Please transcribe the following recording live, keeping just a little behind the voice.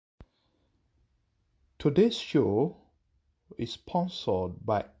Today's show is sponsored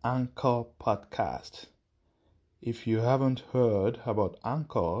by Anchor Podcast. If you haven't heard about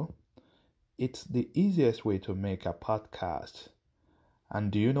Anchor, it's the easiest way to make a podcast. And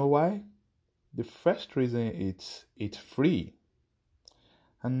do you know why? The first reason it's free.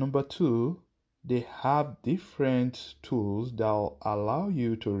 And number two, they have different tools that will allow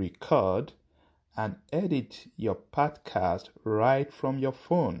you to record and edit your podcast right from your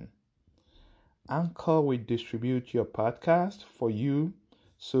phone. Anchor will distribute your podcast for you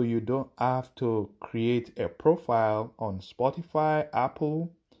so you don't have to create a profile on Spotify,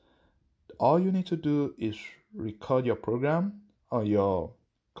 Apple. All you need to do is record your program on your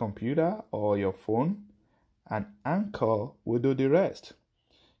computer or your phone, and Anchor will do the rest.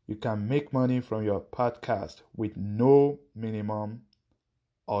 You can make money from your podcast with no minimum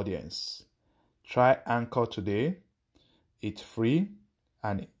audience. Try Anchor today. It's free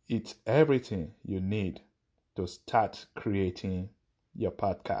and it's everything you need to start creating your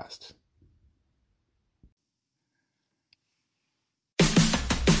podcast.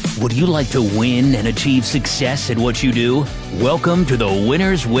 Would you like to win and achieve success at what you do? Welcome to the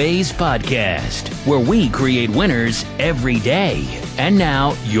Winner's Ways podcast, where we create winners every day. And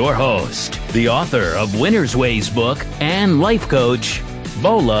now, your host, the author of Winner's Ways book and life coach,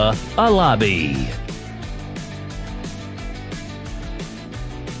 Bola Alabi.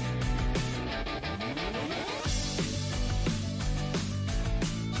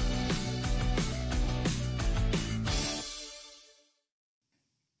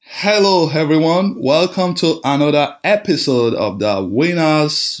 Hello everyone, welcome to another episode of the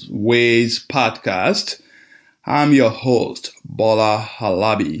Wellness Ways podcast. I'm your host, Bola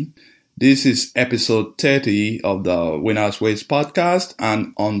Alabi. This is episode 30 of the Wellness Ways podcast,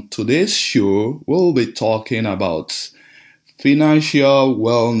 and on today's show, we'll be talking about financial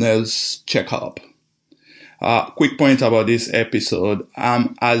wellness checkup. Quick point about this episode.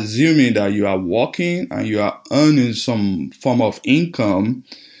 I'm assuming that you are working and you are earning some form of income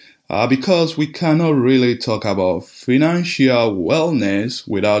because we cannot really talk about financial wellness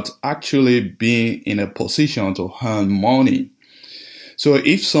without actually being in a position to earn money. So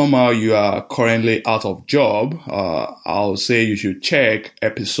if somehow you are currently out of job, I'll say you should check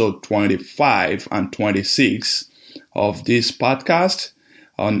episode 25 and 26 of this podcast.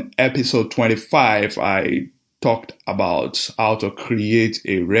 On episode 25, I talked about how to create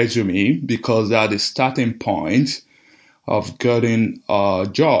a resume because they are the starting point of getting a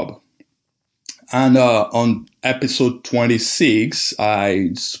job. And on episode 26,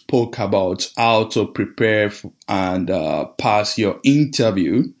 I spoke about how to prepare and pass your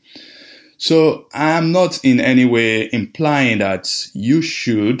interview. So I'm not in any way implying that you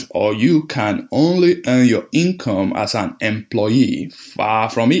should or you can only earn your income as an employee. Far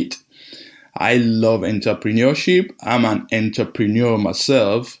from it. I love entrepreneurship. I'm an entrepreneur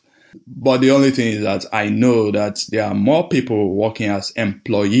myself. But the only thing is that I know that there are more people working as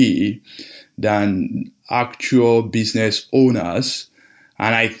employee than actual business owners.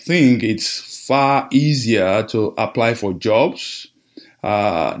 And I think it's far easier to apply for jobs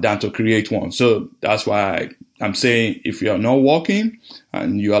than to create one. So that's why I'm saying if you are not working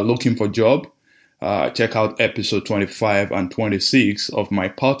and you are looking for a job, check out episode 25 and 26 of my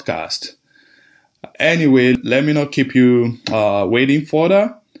podcast. Anyway, let me not keep you waiting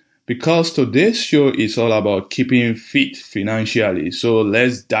further, because today's show is all about keeping fit financially. So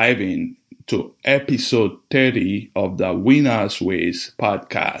let's dive in to episode 30 of the Winner's Ways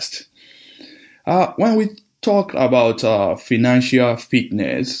podcast. When we talk about financial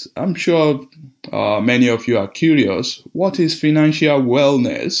fitness, I'm sure many of you are curious, what is financial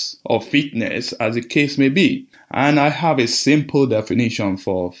wellness or fitness, as the case may be? And I have a simple definition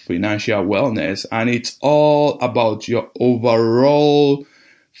for financial wellness, and it's all about your overall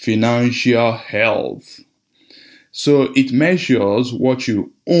financial health. So it measures what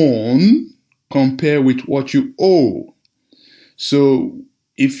you own compared with what you owe. So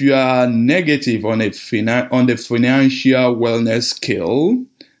if you are negative on the financial wellness scale,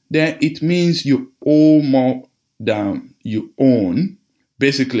 then it means you owe more than you own.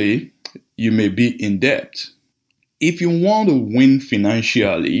 Basically, you may be in debt. If you want to win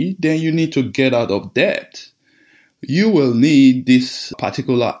financially, then you need to get out of debt. You will need this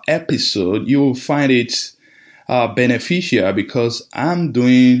particular episode. You will find it beneficial because I'm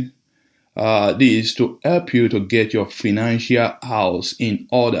doing this to help you to get your financial house in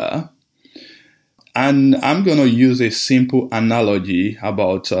order. And I'm going to use a simple analogy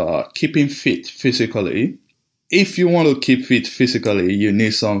about keeping fit physically. If you want to keep fit physically, you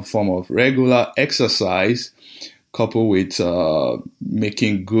need some form of regular exercise coupled with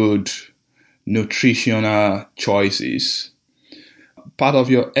making good nutritional choices. Part of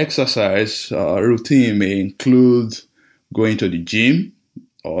your exercise routine may include going to the gym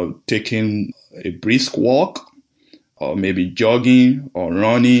or taking a brisk walk, or maybe jogging or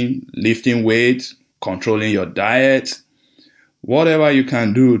running, lifting weights, controlling your diet. Whatever you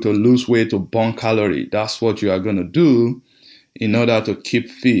can do to lose weight, to burn calories, that's what you are going to do in order to keep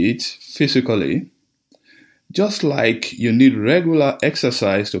fit physically. Just like you need regular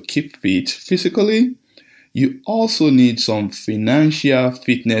exercise to keep fit physically, you also need some financial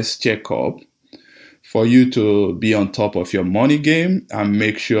fitness checkup for you to be on top of your money game and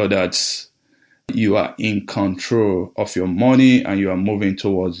make sure that you are in control of your money and you are moving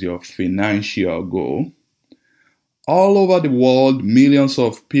towards your financial goal. All over the world, millions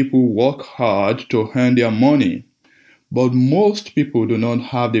of people work hard to earn their money, but most people do not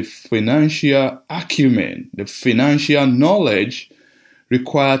have the financial acumen, the financial knowledge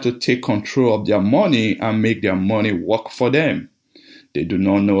required to take control of their money and make their money work for them. They do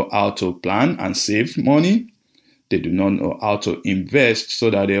not know how to plan and save money. They do not know how to invest so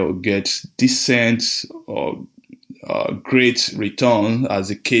that they will get decent or great return, as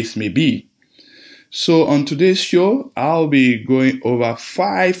the case may be. So on today's show, I'll be going over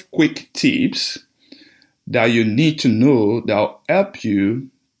 5 quick tips that you need to know that will help you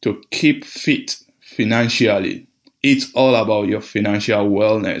to keep fit financially. It's all about your financial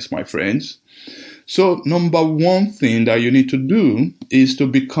wellness, my friends. So number one thing that you need to do is to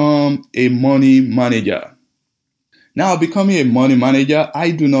become a money manager. Now, becoming a money manager,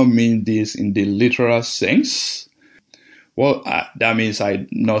 I do not mean this in the literal sense. Well, that means I'm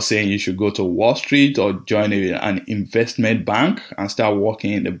not saying you should go to Wall Street or join an investment bank and start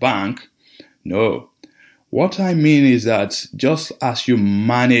working in the bank. No. What I mean is that just as you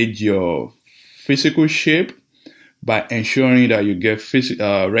manage your physical shape by ensuring that you get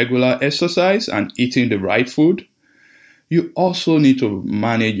regular exercise and eating the right food, you also need to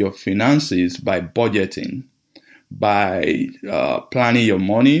manage your finances by budgeting. By planning your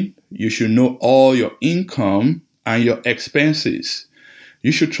money, you should know all your income and your expenses.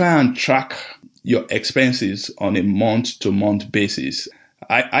 You should try and track your expenses on a month-to-month basis.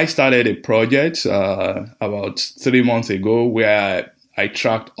 I started a project about 3 months ago where I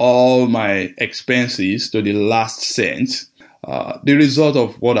tracked all my expenses to the last cent. The result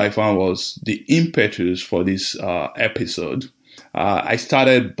of what I found was the impetus for this episode. I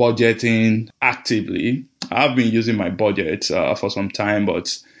started budgeting actively. I've been using my budget for some time,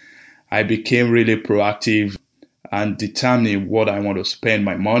 but I became really proactive and determining what I want to spend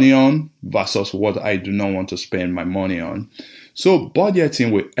my money on versus what I do not want to spend my money on. So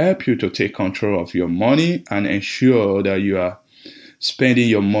budgeting will help you to take control of your money and ensure that you are spending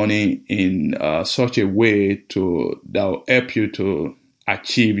your money in such a way that will help you to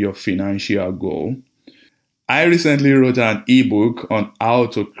achieve your financial goal. I recently wrote an ebook on how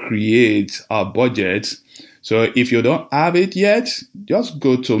to create a budget. So if you don't have it yet, just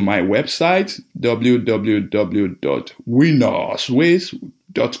go to my website,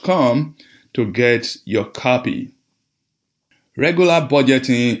 www.winnersways.com, to get your copy. Regular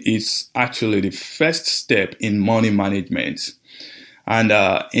budgeting is actually the first step in money management. And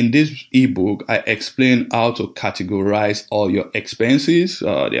in this ebook, I explain how to categorize all your expenses.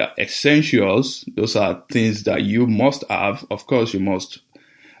 They are essentials. Those are things that you must have. Of course, you must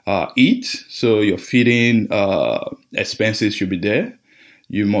eat. So your feeding expenses should be there.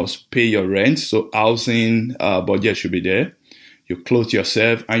 You must pay your rent. So housing budget should be there. You clothe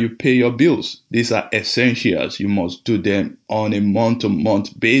yourself and you pay your bills. These are essentials. You must do them on a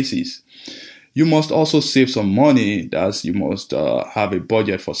month-to-month basis. You must also save some money. You must have a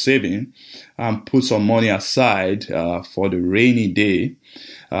budget for saving and put some money aside for the rainy day.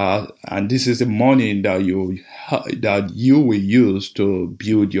 And this is the money that you will use to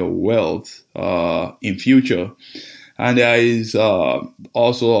build your wealth in future. And there is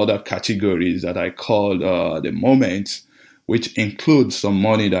also other categories that I call the moments, which includes some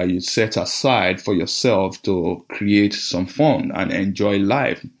money that you set aside for yourself to create some fun and enjoy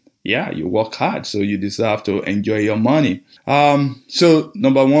life. Yeah, you work hard, so you deserve to enjoy your money. So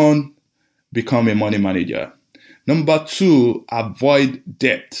number 1, become a money manager. Number 2, avoid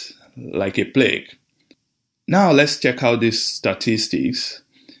debt like a plague. Now let's check out these statistics.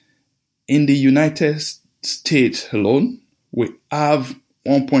 In the United States alone, we have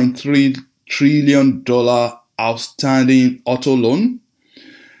 $1.3 trillion outstanding auto loan.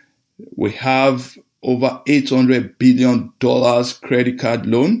 We have over $800 billion credit card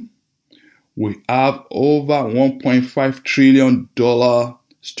loan. We have over $1.5 trillion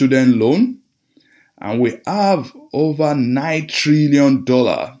student loan. And we have over $9 trillion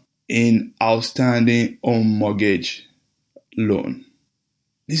in outstanding home mortgage loan.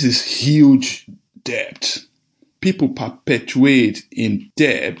 This is huge debt. People perpetuate in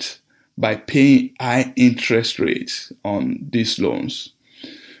debt by paying high interest rates on these loans.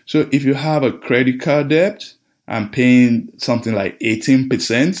 So if you have a credit card debt and paying something like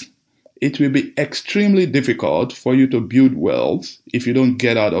 18%, it will be extremely difficult for you to build wealth if you don't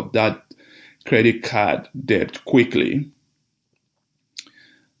get out of that credit card debt quickly.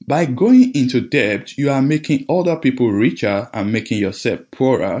 By going into debt, you are making other people richer and making yourself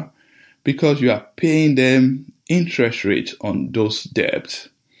poorer because you are paying them interest rates on those debts.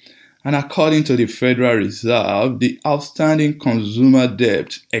 And according to the Federal Reserve, the outstanding consumer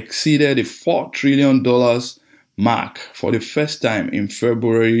debt exceeded the $4 trillion mark for the first time in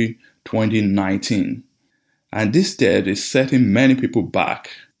February 2019. And this debt is setting many people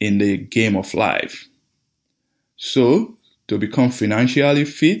back in the game of life. So, to become financially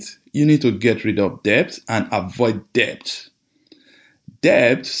fit, you need to get rid of debt and avoid debt.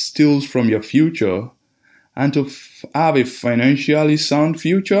 Debt steals from your future, and to have a financially sound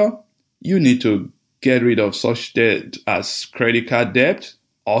future, you need to get rid of such debt as credit card debt,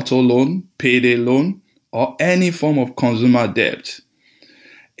 auto loan, payday loan, or any form of consumer debt.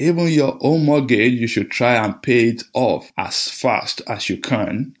 Even your own mortgage, you should try and pay it off as fast as you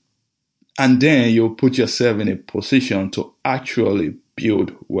can. And then you'll put yourself in a position to actually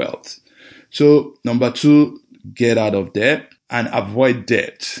build wealth. So, number 2, get out of debt and avoid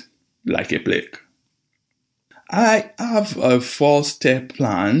debt like a plague. I have a 4-step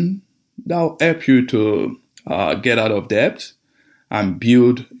plan that will help you to get out of debt and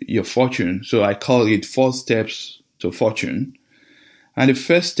build your fortune. So I call it 4 steps to fortune. And the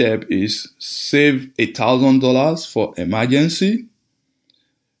first step is save $1,000 for emergency.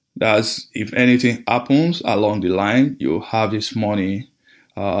 That's if anything happens along the line, you have this money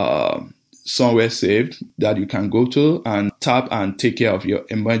somewhere saved that you can go to and tap and take care of your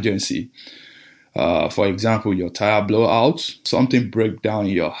emergency. For example, your tire blowout, something break down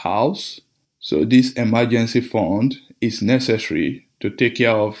in your house. So this emergency fund is necessary to take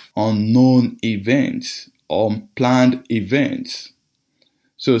care of unknown events, unplanned events.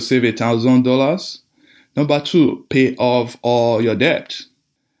 So save $1,000. Number 2, pay off all your debt.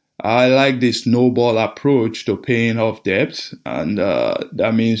 I like this snowball approach to paying off debt, and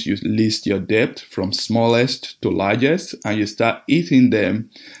that means you list your debt from smallest to largest, and you start eating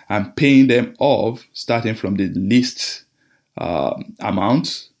them and paying them off, starting from the least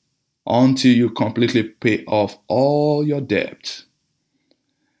amount until you completely pay off all your debt.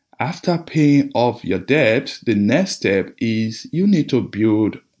 After paying off your debt, the next step is you need to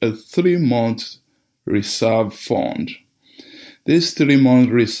build a 3-month reserve fund. This 3-month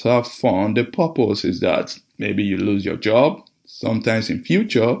reserve fund, the purpose is that maybe you lose your job, sometimes in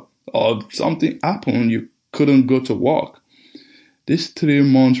future, or something happened, you couldn't go to work. This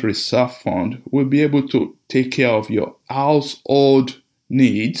 3-month reserve fund will be able to take care of your household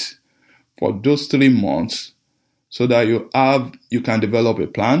needs for those 3 months so that you can develop a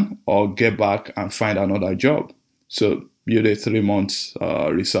plan or get back and find another job. So build a 3-month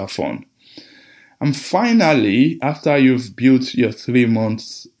reserve fund. And finally, after you've built your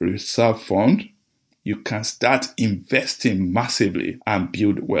 3-month reserve fund, you can start investing massively and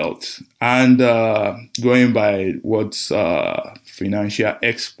build wealth. And going by what financial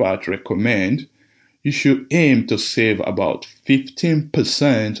experts recommend, you should aim to save about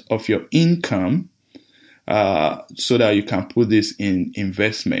 15% of your income so that you can put this in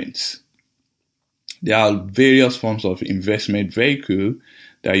investments. There are various forms of investment vehicle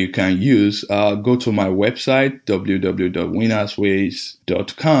that you can use. Go to my website,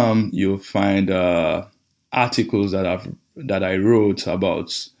 www.winnersways.com. You'll find articles that I wrote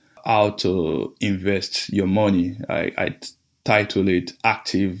about how to invest your money. I title it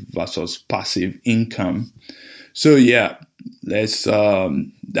Active versus Passive Income. So yeah, that's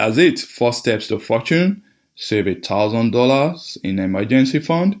it. 4 steps to fortune. Save $1,000 in emergency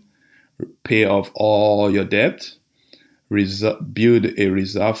fund. Pay off all your debt. Build a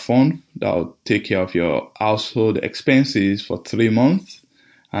reserve fund that will take care of your household expenses for 3 months,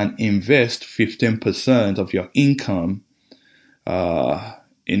 and invest 15% of your income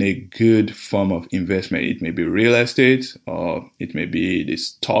in a good form of investment. It may be real estate or it may be the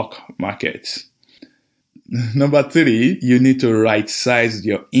stock market. Number 3, you need to right size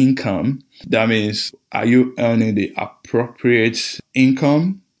your income. That means, are you earning the appropriate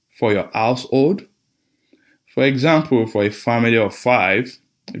income for your household? For example, for a family of 5,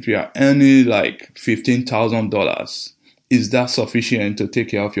 if you are earning like $15,000, is that sufficient to take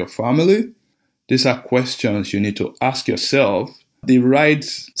care of your family? These are questions you need to ask yourself The right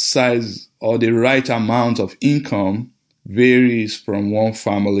size or the right amount of income varies from one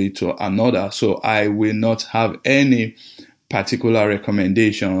family to another. So I will not have any particular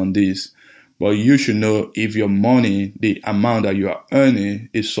recommendation on this. But you should know if your money, the amount that you are earning,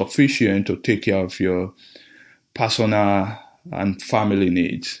 is sufficient to take care of your personal and family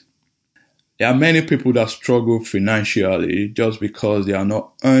needs. There are many people that struggle financially just because they are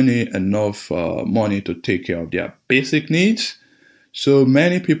not earning enough money to take care of their basic needs. So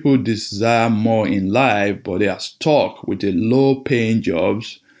many people desire more in life, but they are stuck with the low-paying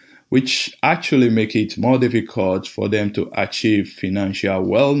jobs, which actually make it more difficult for them to achieve financial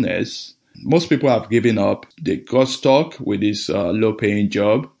wellness. Most people have given up. They got stuck with this low-paying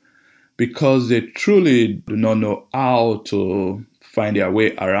job because they truly do not know how to find their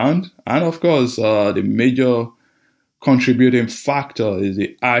way around. And of course, the major contributing factor is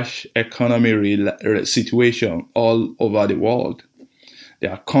the harsh economy situation all over the world.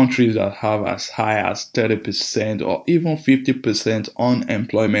 There are countries that have as high as 30% or even 50%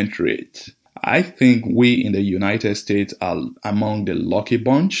 unemployment rate. I think we in the United States are among the lucky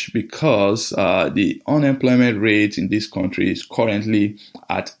bunch because the unemployment rate in this country is currently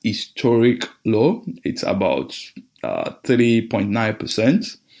at historic low. It's about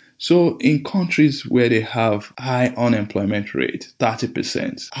 3.9%. So in countries where they have high unemployment rate,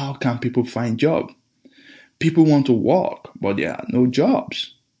 30%, how can people find jobs? People want to work, but there are no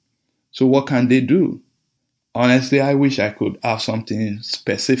jobs. So what can they do? Honestly, I wish I could have something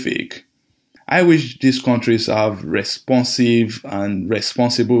specific. I wish these countries have responsive and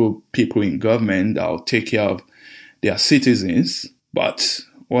responsible people in government that will take care of their citizens. But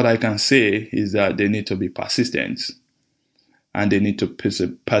what I can say is that they need to be persistent and they need to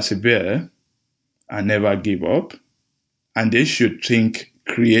persevere and never give up. And they should think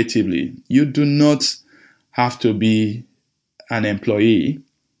creatively. You do not have to be an employee.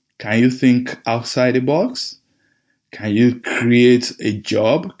 Can you think outside the box? Can you create a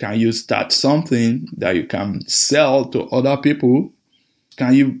job? Can you start something that you can sell to other people?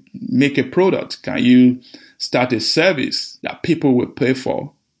 Can you make a product? Can you start a service that people will pay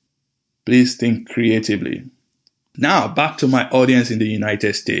for? Please think creatively. Now, back to my audience in the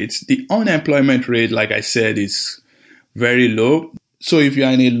United States. The unemployment rate, like I said, is very low. So if you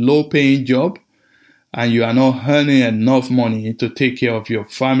are in a low-paying job and you are not earning enough money to take care of your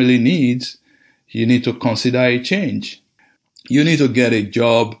family needs, you need to consider a change. You need to get a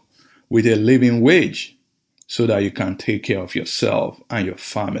job with a living wage so that you can take care of yourself and your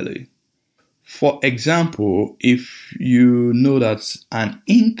family. For example, if you know that an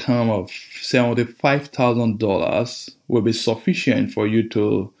income of $75,000 will be sufficient for you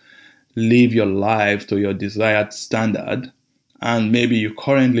to live your life to your desired standard, and maybe you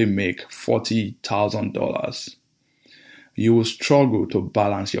currently make $40,000, you will struggle to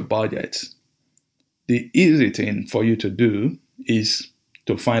balance your budget. The easy thing for you to do is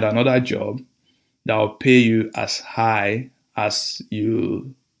to find another job that will pay you as high as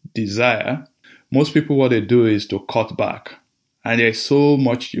you desire. Most people, what they do is to cut back. And there's so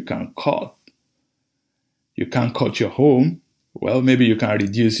much you can cut. You can't cut your home. Well, maybe you can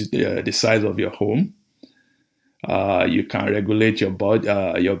reduce the size of your home. You can regulate your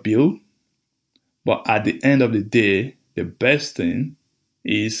bill. But at the end of the day, the best thing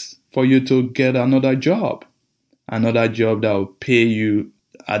is for you to get another job that will pay you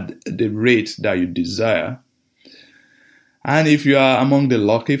at the rate that you desire. And if you are among the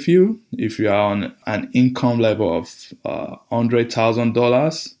lucky few, if you are on an income level of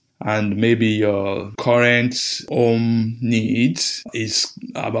 $100,000 and maybe your current home needs is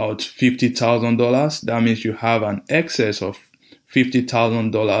about $50,000, that means you have an excess of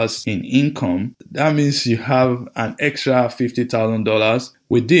 $50,000 in income. That means you have an extra $50,000.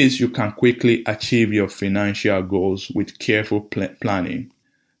 With this, you can quickly achieve your financial goals with careful planning.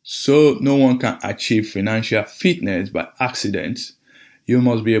 So no one can achieve financial fitness by accident. You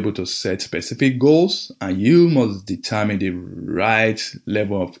must be able to set specific goals and you must determine the right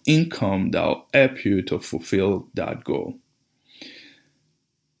level of income that will help you to fulfill that goal.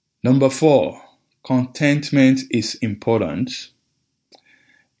 Number 4, contentment is important.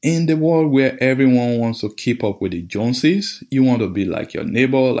 In the world where everyone wants to keep up with the Joneses, you want to be like your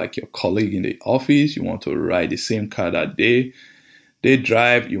neighbor, like your colleague in the office. You want to ride the same car that they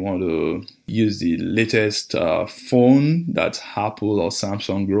drive. You want to use the latest phone that Apple or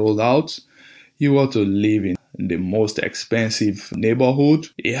Samsung rolled out. You want to live in the most expensive neighborhood.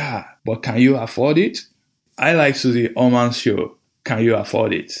 Yeah, but can you afford it? I like Susie Orman's show, Can You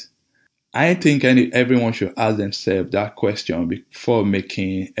Afford It? I think everyone should ask themselves that question before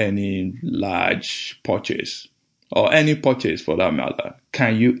making any large purchase. or any purchase for that matter,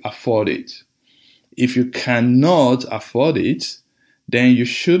 can you afford it? If you cannot afford it, then you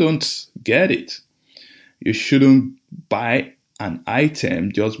shouldn't get it. You shouldn't buy an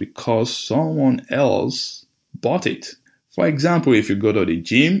item just because someone else bought it. For example, if you go to the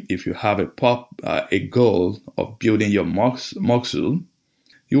gym, if you have a goal of building your muscle,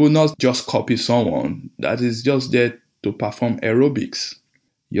 you will not just copy someone that is just there to perform aerobics.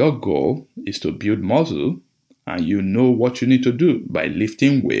 Your goal is to build muscle, and you know what you need to do. By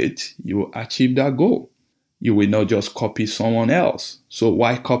lifting weight, you will achieve that goal. You will not just copy someone else. So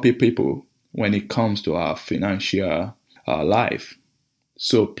why copy people when it comes to our financial life?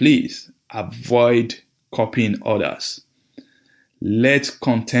 So please avoid copying others. Let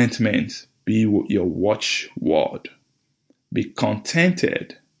contentment be your watchword. Be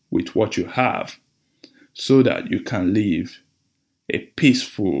contented with what you have so that you can live a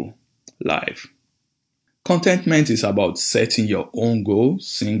peaceful life. Contentment is about setting your own goals,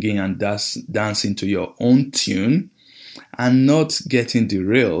 singing and dancing to your own tune, and not getting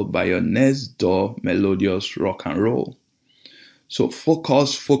derailed by your next door melodious rock and roll. So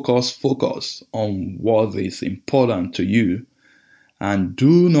focus on what is important to you, and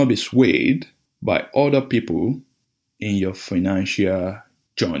do not be swayed by other people in your financial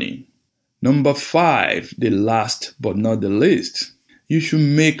journey. Number 5, the last but not the least, you should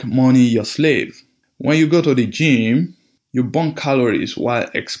make money your slave. When you go to the gym, you burn calories while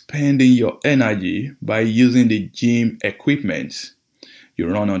expending your energy by using the gym equipment. You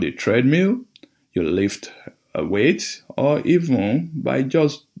run on the treadmill, you lift a weight, or even by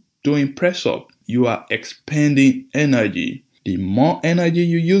just doing press up, you are expending energy. The more energy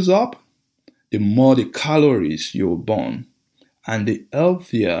you use up, the more the calories you burn, and the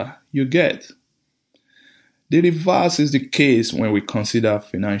healthier you get. The reverse is the case when we consider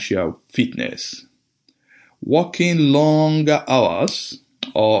financial fitness. Working longer hours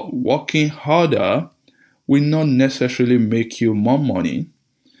or working harder will not necessarily make you more money.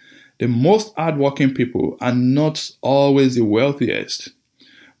 The most hardworking people are not always the wealthiest.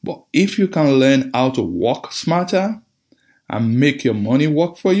 But if you can learn how to work smarter and make your money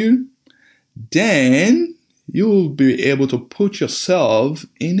work for you, then you'll be able to put yourself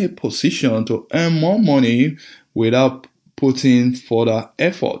in a position to earn more money without putting further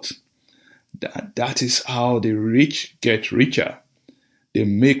effort. That is how the rich get richer. They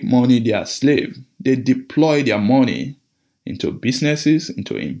make money their slave. They deploy their money into businesses,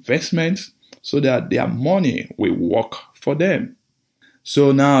 into investments, so that their money will work for them.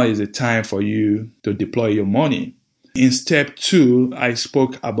 So now is the time for you to deploy your money. In step 2, I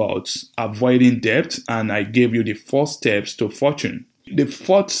spoke about avoiding debt, and I gave you the 4 steps to fortune. The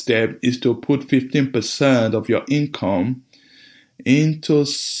 4th step is to put 15% of your income into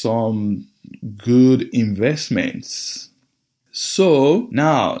some good investments. So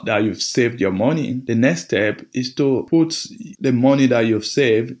now that you've saved your money, the next step is to put the money that you've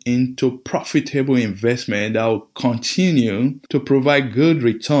saved into profitable investment that will continue to provide good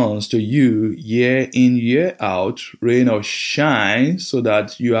returns to you year in, year out, rain or shine, so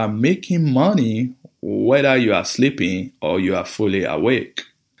that you are making money whether you are sleeping or you are fully awake.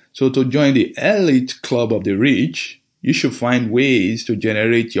 So to join the elite club of the rich, you should find ways to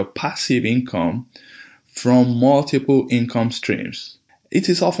generate your passive income from multiple income streams. It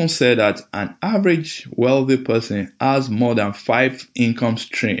is often said that an average wealthy person has more than 5 income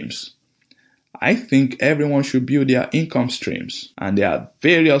streams. I think everyone should build their income streams, and there are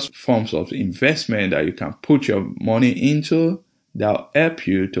various forms of investment that you can put your money into that will help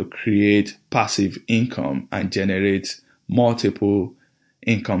you to create passive income and generate multiple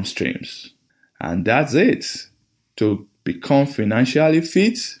income streams. And that's it. To become financially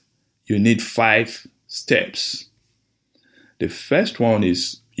fit, you need 5 steps. The first one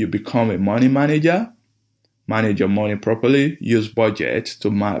is you become a money manager. Manage your money properly. Use budget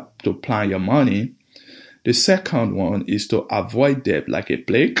to plan your money. The second one is to avoid debt like a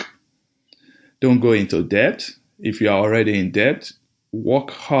plague. Don't go into debt. If you are already in debt,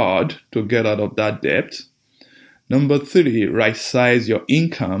 work hard to get out of that debt. Number 3, right size your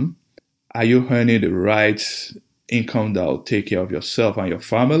income. Are you earning the right income that will take care of yourself and your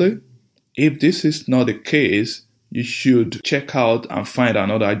family? If this is not the case, you should check out and find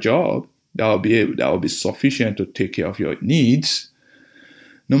another job that will be sufficient to take care of your needs.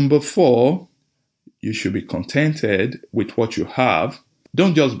 Number 4, you should be contented with what you have.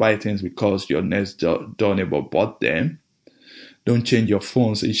 Don't just buy things because your next door neighbor bought them. Don't change your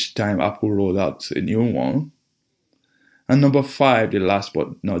phones each time Apple rolls out a new one. And number 5, the last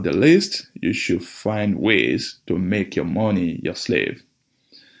but not the least, you should find ways to make your money your slave.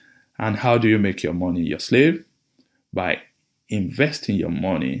 And how do you make your money your slave? by investing your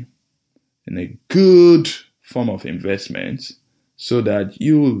money in a good form of investment so that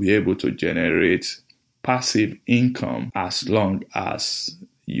you will be able to generate passive income as long as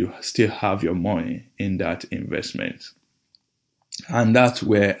you still have your money in that investment. And that's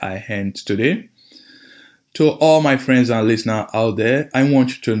where I end today. To all my friends and listeners out there, I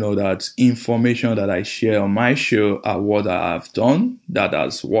want you to know that information that I share on my show are what I have done that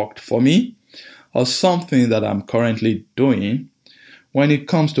has worked for me, or something that I'm currently doing. When it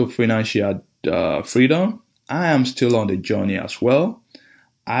comes to financial freedom, I am still on the journey as well.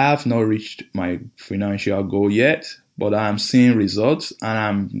 I have not reached my financial goal yet, but I am seeing results and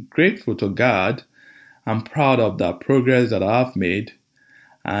I'm grateful to God. I'm proud of the progress that I've made,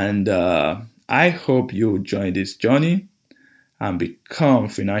 and I hope you join this journey and become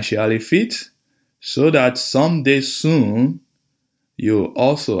financially fit so that someday soon you'll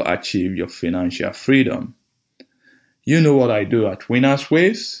also achieve your financial freedom. You know what I do at Winners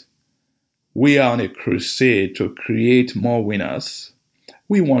Ways? We are on a crusade to create more winners.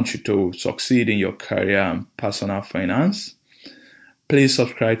 We want you to succeed in your career and personal finance. Please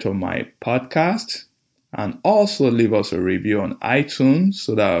subscribe to my podcast and also leave us a review on iTunes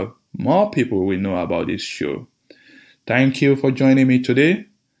so that more people will know about this show. Thank you for joining me today.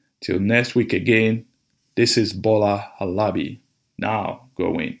 Till next week again, this is Bola Halabi. Now,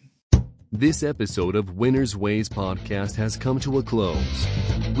 go in. This episode of Winner's Ways podcast has come to a close.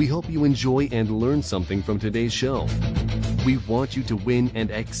 We hope you enjoy and learn something from today's show. We want you to win and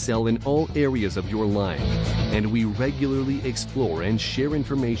excel in all areas of your life, and we regularly explore and share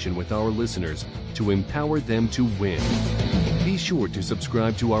information with our listeners to empower them to win. Be sure to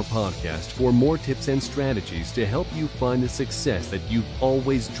subscribe to our podcast for more tips and strategies to help you find the success that you've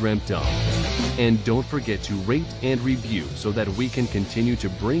always dreamt of. And don't forget to rate and review so that we can continue to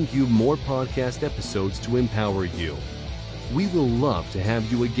bring you more podcast episodes to empower you. We will love to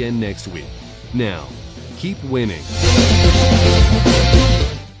have you again next week. Now, keep winning.